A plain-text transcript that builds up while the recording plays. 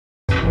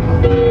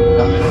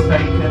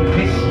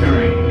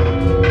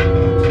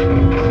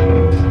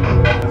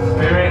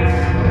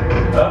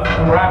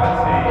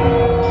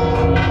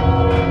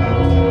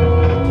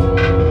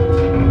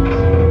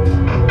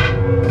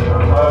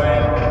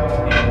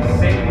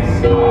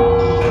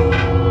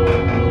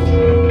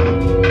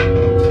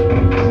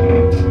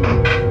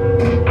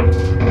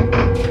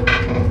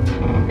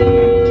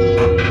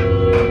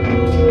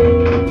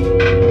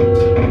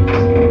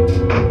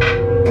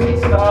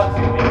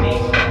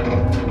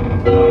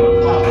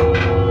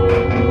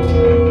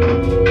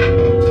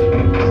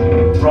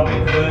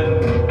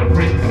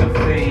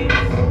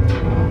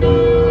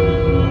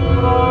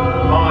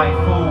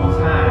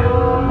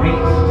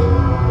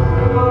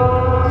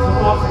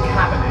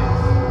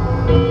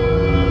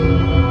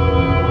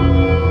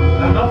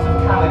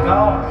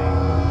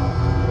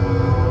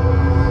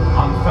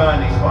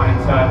furnished by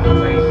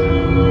interpretation.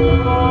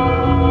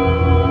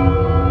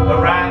 A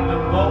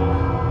random book,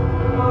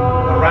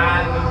 a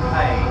random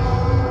page,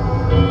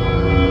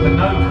 but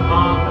no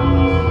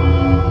commandments,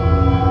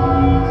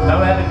 no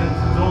elegant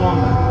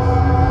adornments,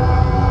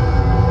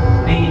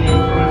 needed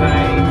for a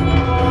name,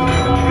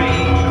 a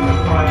dream, a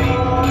refrain,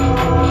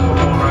 for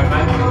more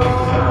romantic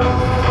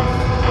concerns.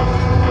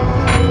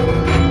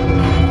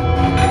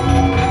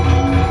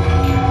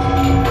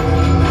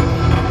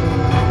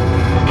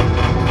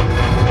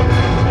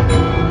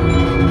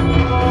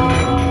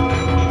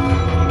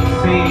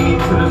 See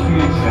into the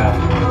future,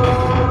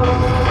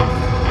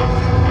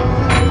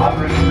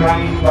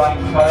 unrestrained by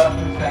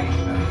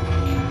interpretation.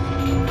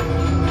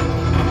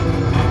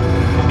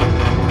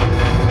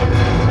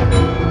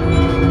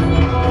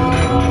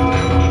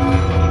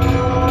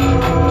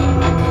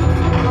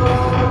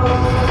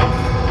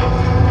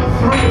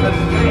 Three of us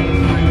mix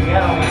through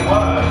yellowy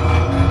words.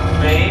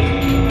 Me,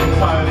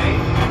 Tony,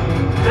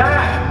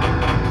 Dan.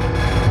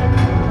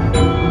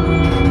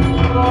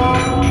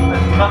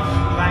 And much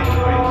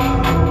language,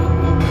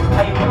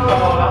 paper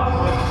curled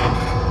upwards,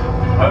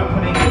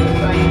 opening into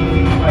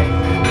safety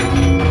places,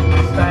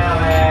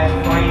 stale air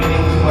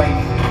framing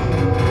places.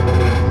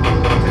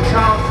 To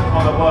chance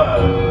upon a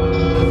word,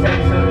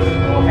 sentence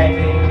or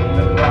heading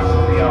that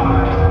brushes the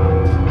eye.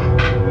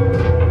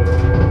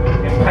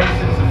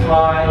 Impatient to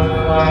fly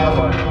away,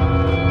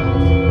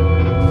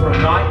 for a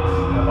night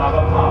above a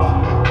park.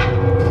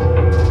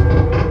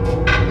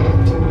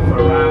 For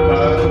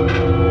Rambo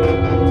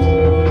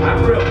and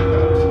Rilke.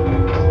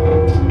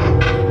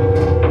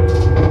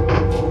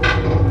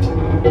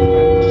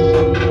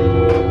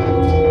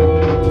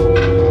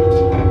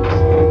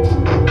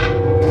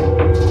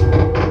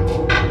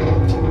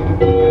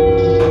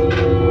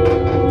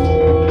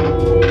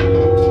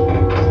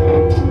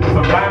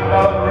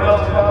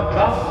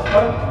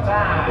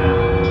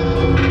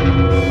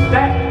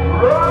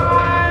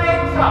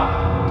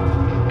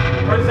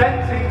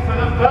 Presenting for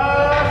the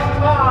first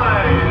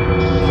time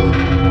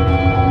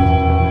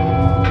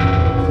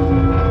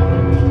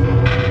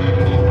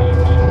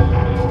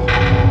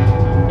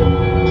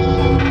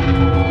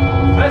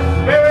the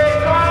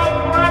spirit of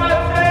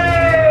gravity.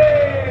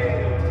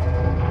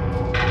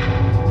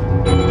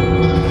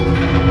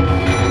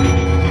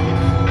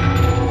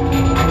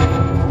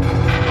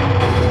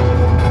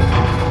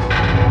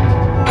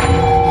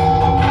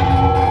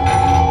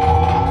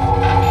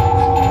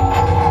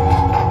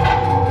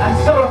 And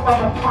so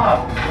above a pub,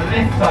 the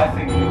lift I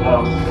think it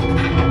was,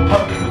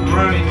 hoped the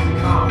brewing to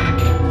come.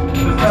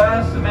 The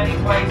first of many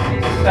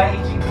places,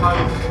 staging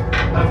posts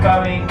of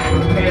going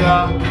from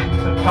pillar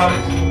to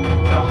post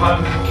to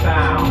host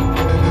sound.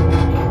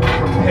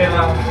 From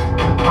pillar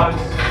to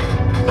post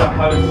to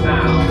host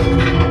sound.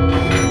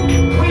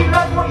 We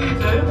love what you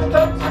do, but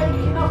don't take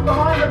enough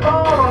behind the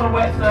bar on a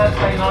wet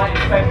Thursday night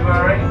in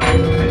February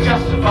to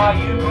justify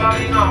you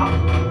blowing up.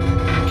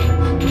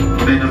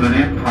 Minimum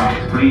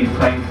impact, please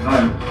take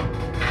note.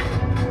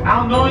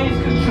 Our noise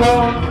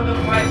controlled for the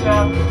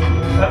pleasure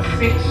of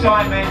 6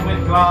 shy men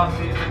with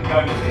glasses and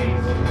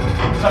goatees.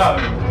 So,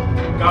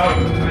 go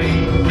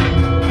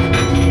please.